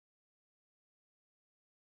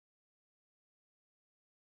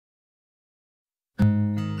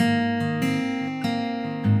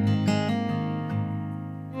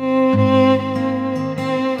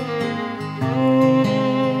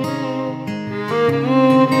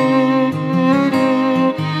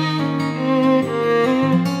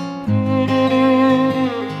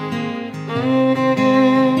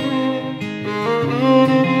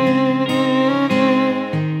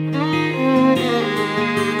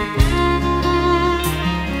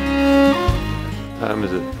time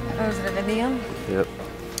is it? Oh, is it a video? Yep.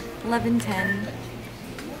 11:10.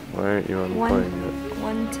 Why aren't you on the plane yet?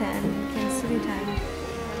 1:10 Kansas City time.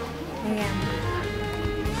 AM.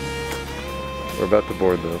 We're about to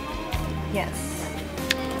board though. Yes.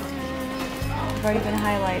 I've already been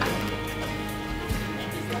highlighted.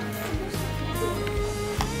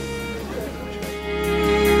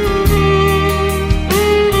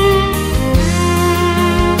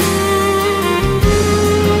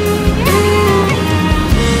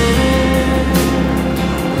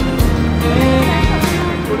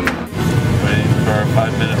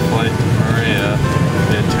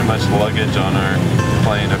 Luggage on our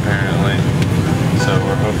plane apparently, so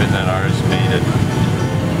we're hoping that ours made it.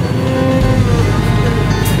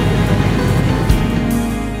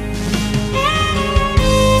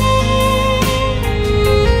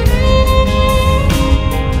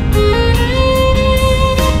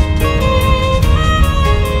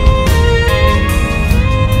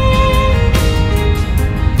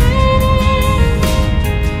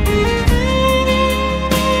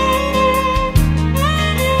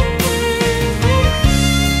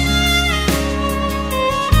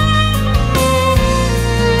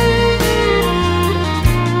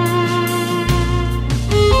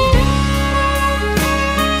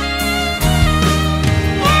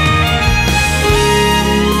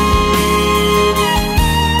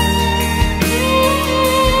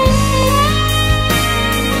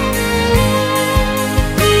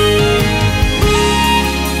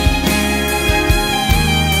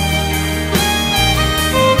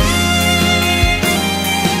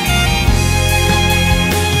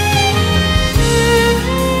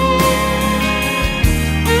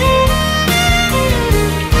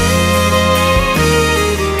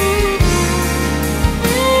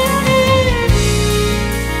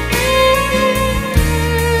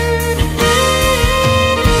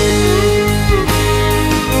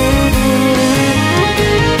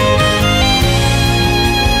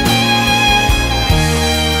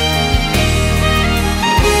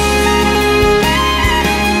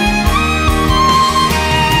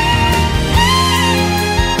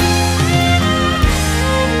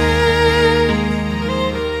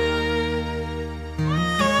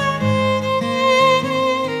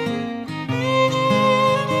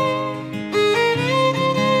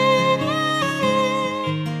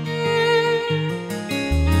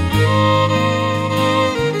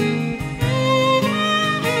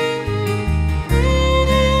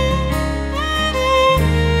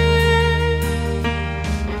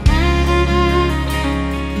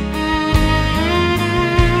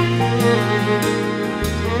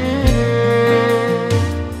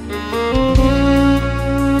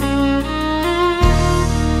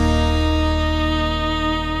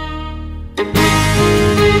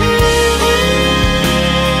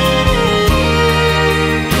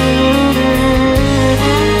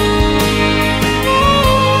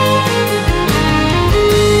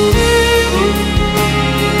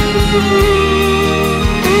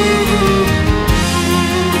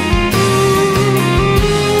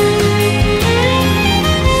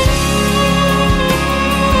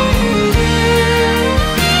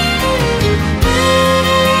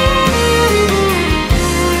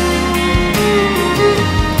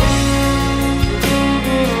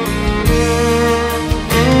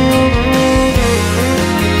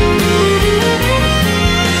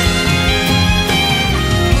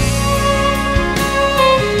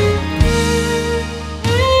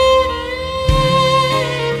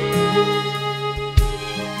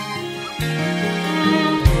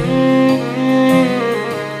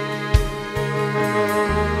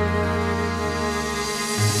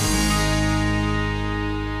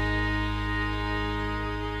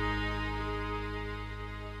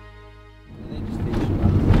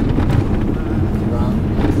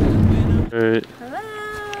 Alright.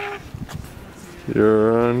 Hello.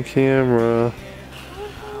 You're on camera.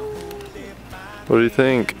 What do you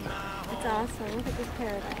think? It's awesome. Look at this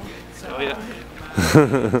paradise. Oh yeah.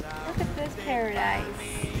 Look at this paradise.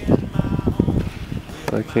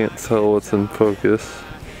 I can't tell what's in focus.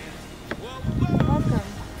 Welcome.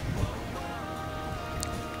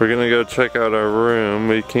 We're gonna go check out our room.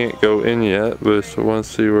 We can't go in yet, but I want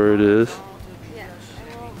to see where it is.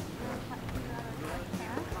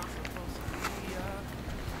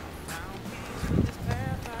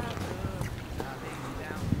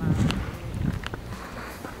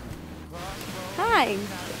 Hi.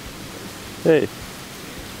 Hey.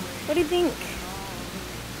 What do you think?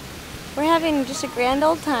 We're having just a grand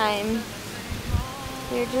old time.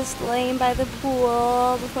 We're just laying by the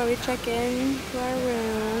pool before we check in to our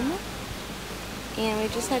room. And we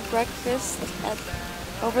just had breakfast at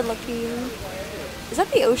overlooking. Is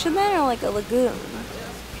that the ocean then, or like a lagoon?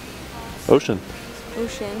 Ocean.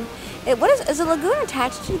 Ocean. Is a lagoon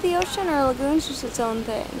attached to the ocean, or a lagoon's just its own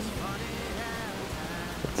thing?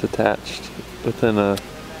 It's attached within a...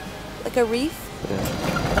 Like a reef? Yeah.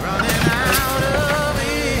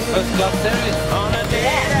 First class service on a day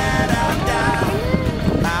that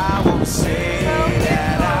I won't say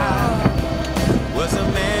that I was a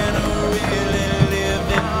man who really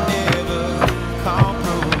lived and never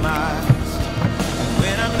compromised.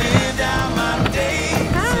 When I lived out my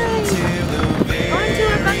days until the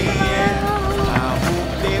very end, I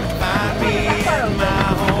hope they find me in my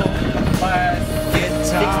home.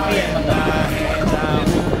 Guitar in my hands, I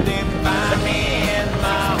hope they find me in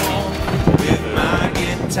my home with my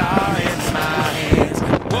guitar in my hands.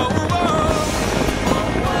 Whoa, whoa.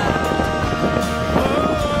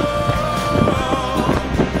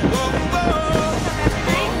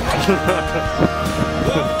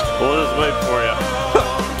 We'll just wait for you.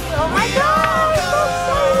 Oh my god! I'm so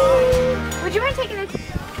excited! Would you mind taking a...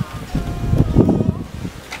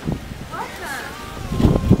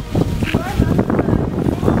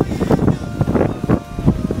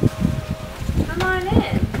 Come on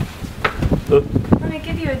in. I'm gonna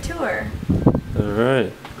give you a tour.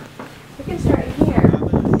 Alright. We can start here.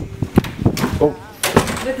 Oh.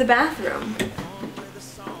 With the bathroom.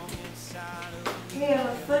 We have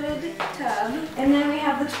a footed tub, and then we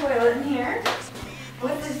have the toilet in here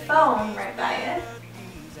with this phone right by it.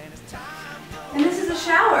 And this is a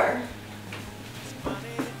shower.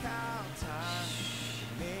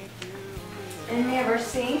 And we have our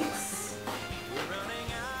sinks.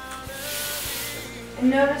 And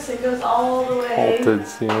notice it goes all the way Vaulted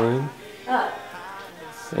ceiling. up.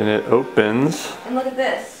 And it opens. And look at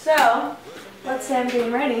this. So, let's say I'm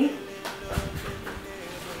getting ready.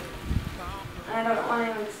 I don't want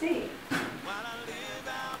anyone to see.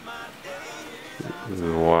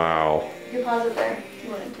 Wow. You can pause it there if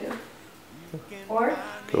you wanted to. Or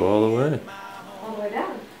Go all the way. all the way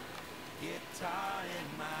down.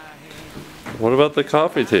 What about the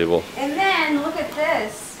coffee table? And then look at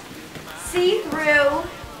this. See-through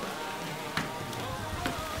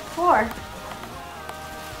floor.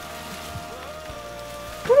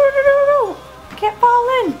 Can't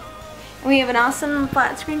fall in. And we have an awesome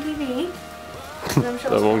flat screen TV.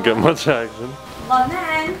 That won't get much action. Well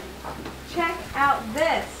then, check out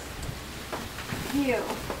this view.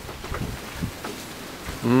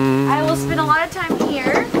 I will spend a lot of time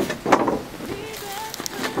here.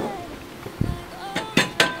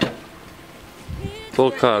 It's a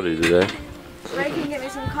little cloudy today. Where I can get me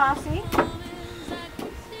some coffee.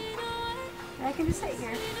 And I can just sit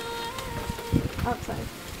here. Outside.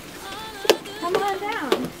 Come on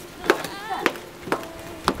down.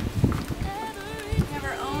 We have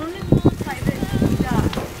our own private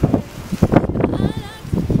dock.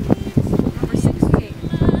 Number 68.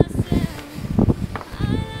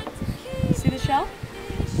 See the shelf?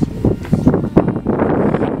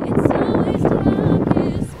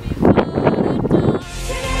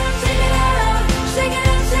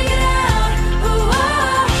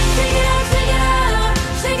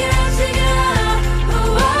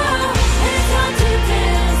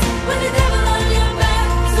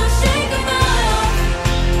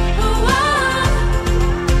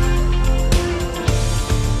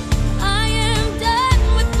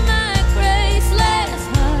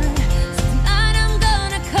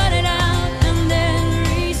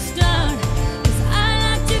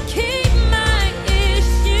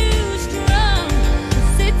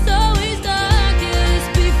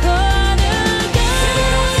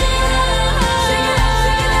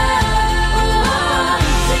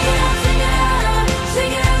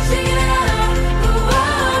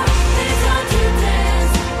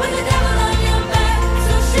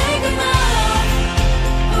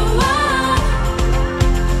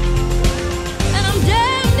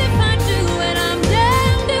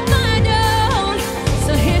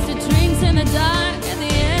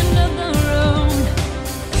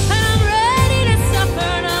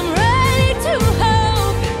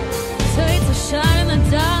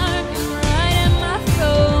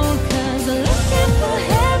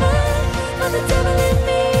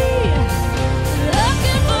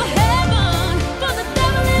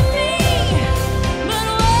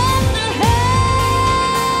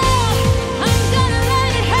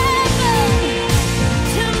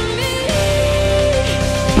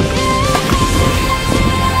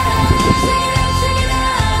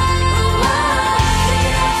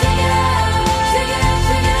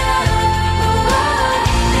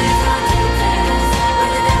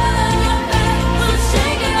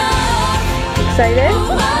 Excited?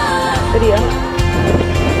 Video.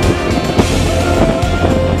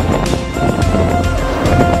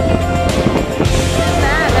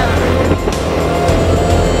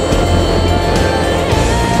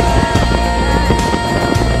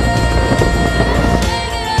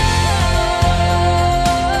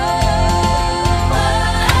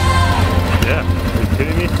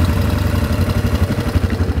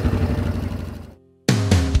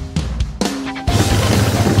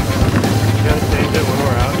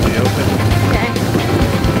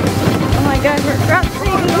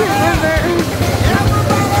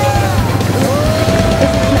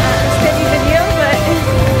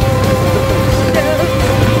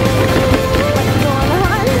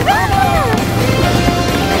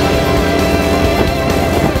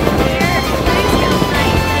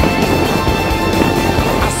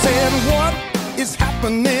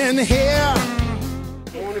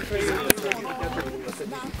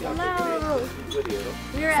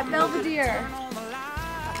 We are at Belvedere.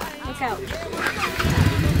 Look out.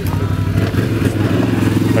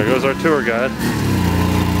 There goes our tour guide.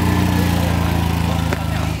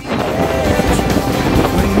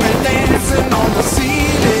 When we're dancing on the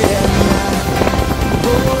ceiling,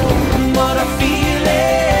 oh, what a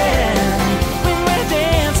feeling. When we're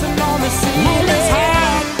dancing on the ceiling, it's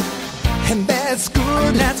hot, and that's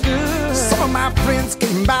good. That's good. Some of my friends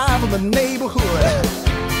came by from the neighborhood.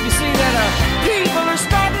 You see that people are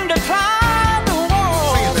starting to climb the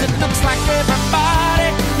walls. It looks like everybody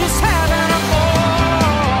is having a ball.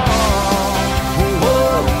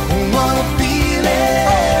 Whoa, what a feeling.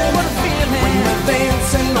 Oh, what a feeling. When we're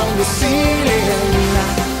dancing on the ceiling.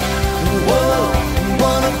 Whoa,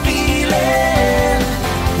 what a feeling.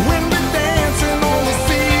 When we're dancing on the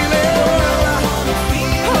ceiling. What a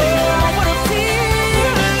feeling. Oh, what a feeling.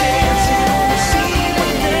 When we're dancing on the ceiling.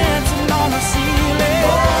 We're dancing on the ceiling.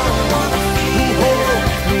 What a feeling.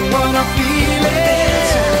 What a feeling.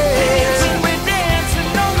 When we're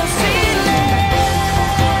dancing on the ceiling.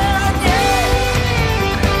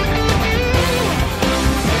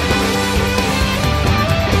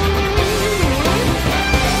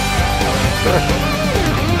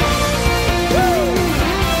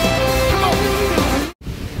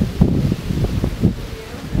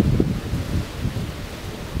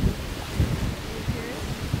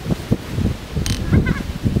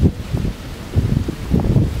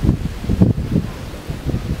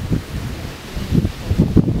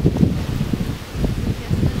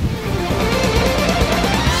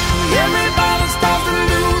 Everybody starts to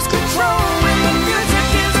lose control when the music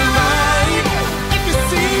is right. If you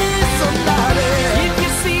see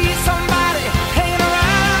somebody hanging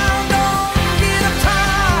around, don't get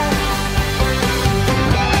uptight.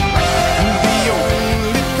 The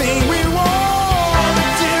only thing we want to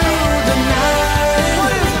do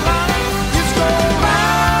tonight is go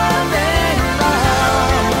round and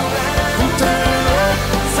round and turn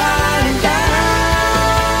upside down.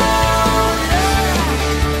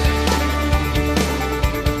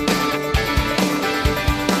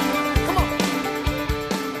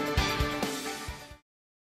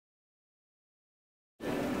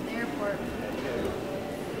 Airport.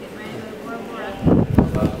 Getting ready to go to Bora Bora.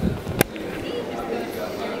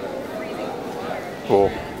 Cool.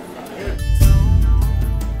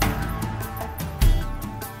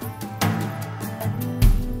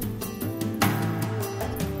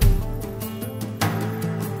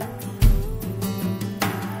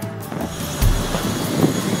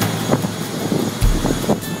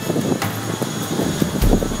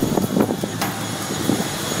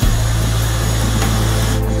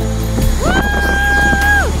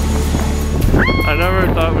 I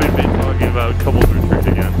never thought we'd be talking about couples retreat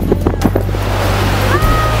again.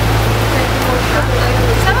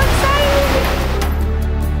 So excited!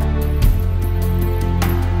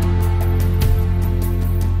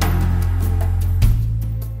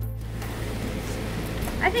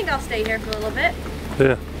 I think I'll stay here for a little bit.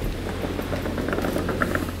 Yeah.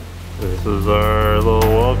 This is our little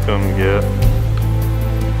welcome gift.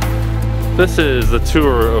 This is the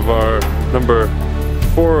tour of our number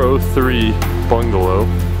 403 bungalow.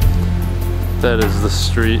 That is the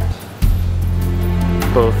street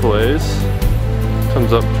both ways.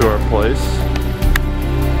 Comes up to our place.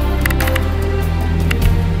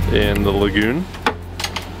 And the lagoon.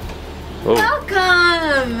 Oh.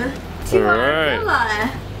 Welcome to our Alright.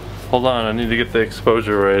 villa. Hold on, I need to get the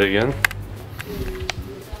exposure right again.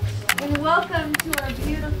 And welcome to our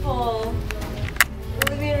beautiful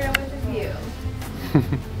living room with a view.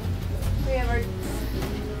 We have our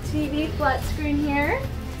TV flat screen here.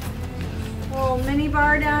 A little mini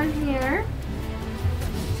bar down here.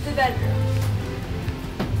 It's the bedroom.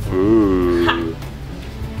 Ooh.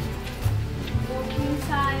 Little king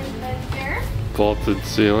size bed here. Vaulted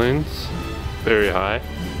ceilings. Very high.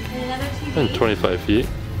 And another TV. And 25 feet.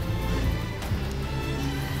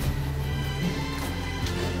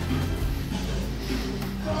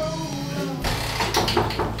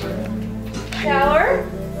 Shower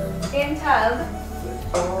and tub.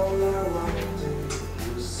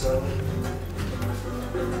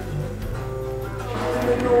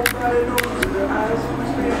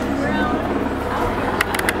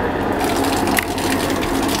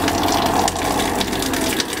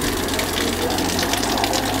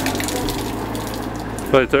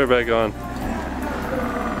 Wait, turn it back on.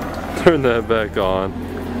 Turn that back on.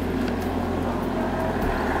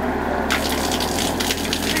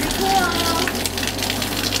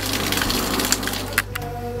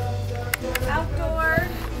 Outdoor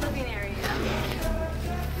living area.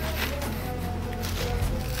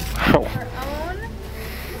 Wow. Our own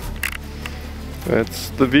That's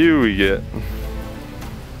the view we get.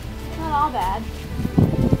 Not all bad.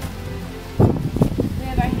 We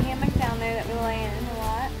have our hammock down there that we lay in a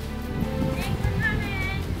lot. Thanks for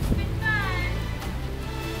coming. It's been fun.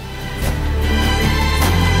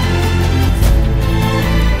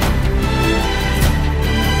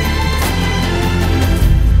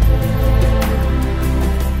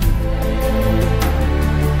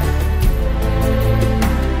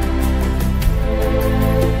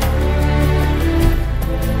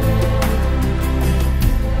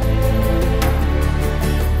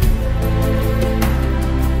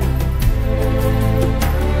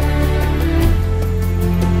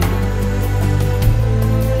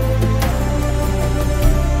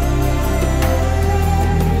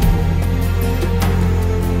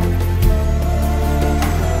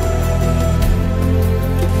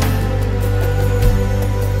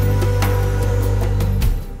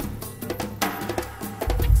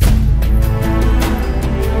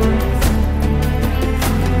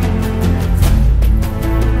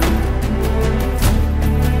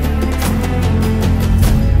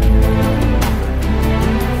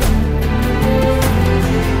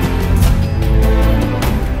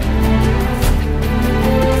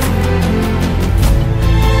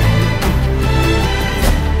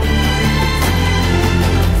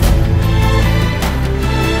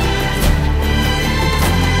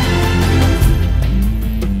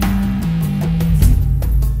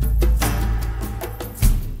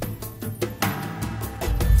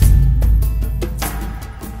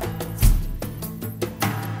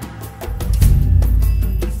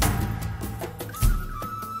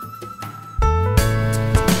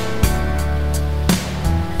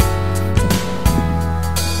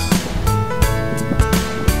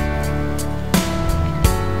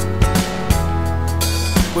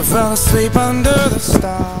 We fell asleep under the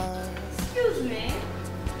stars. Excuse me.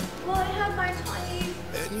 Well, I have my tiny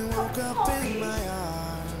And you woke up in my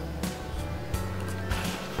arms.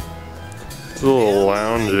 It's a little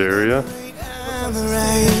lounge area. And the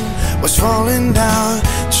rain was falling down,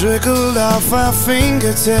 trickled off our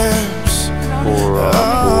fingertips.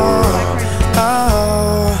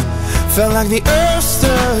 Felt like the earth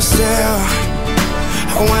stood still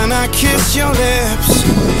when I kissed your lips.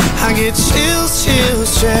 I get chills,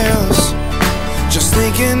 chills, chills just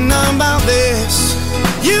thinking about this.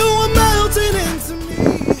 You were melting into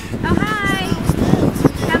me. Oh, hi.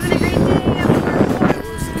 Having a great day.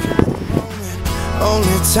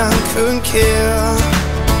 Only time could kill.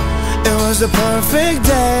 It was the perfect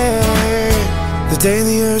day, the day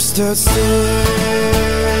the earth stood still,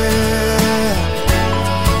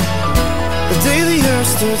 the day the earth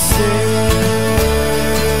stood still.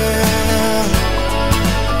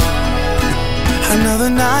 Another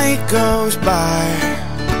night goes by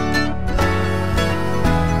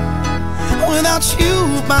without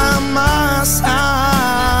you by my side.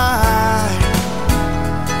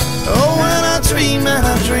 Oh, when I dream and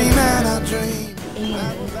I dream and I dream, And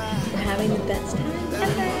we're having the best time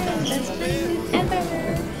ever. Best time ever.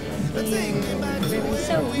 And we're having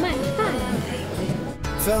so much fun.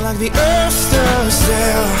 felt like the earth stood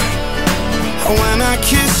still when I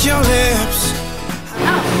kissed your lips.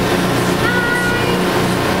 Oh.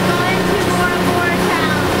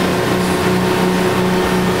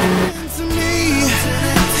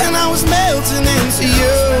 I was melting into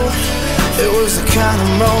you. It was the kind of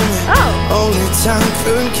moment only time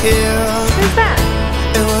could kill. Who's that?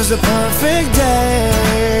 It was the perfect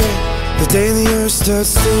day, the day the earth stood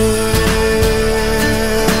still.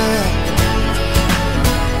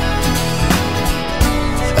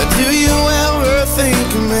 Do you ever think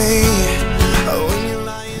of me when you're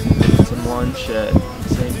lying? Some lunch at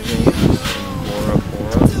St. James in Bora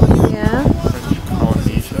Bora, Yeah. French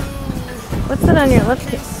Polynesia. What's that on your left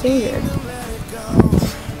finger?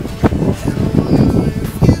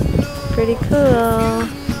 Pretty cool.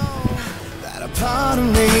 That a part of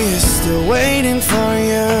me is still waiting for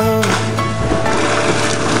you.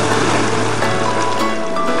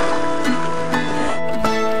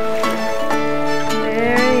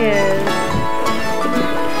 There he is.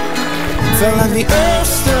 Felt like the earth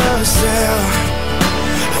stood still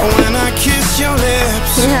when I kiss your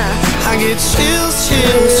lips. Yeah. I get chills,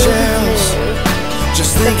 chills, chills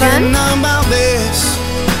just thinking about this.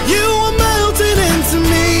 You were melting into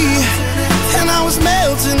me, and I was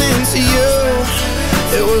melting into you.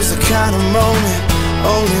 It was the kind of moment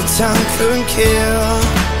only time could kill.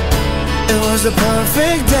 It was the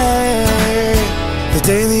perfect day, the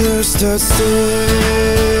day the earth stood still,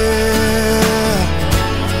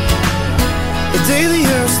 the day the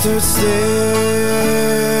earth stood still.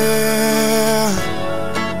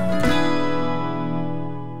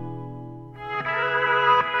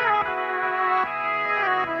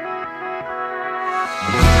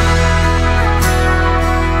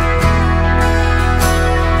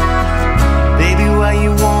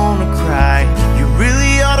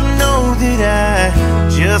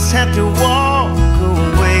 just have to walk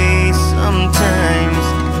away sometimes.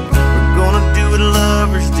 We're gonna do what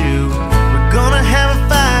lovers do.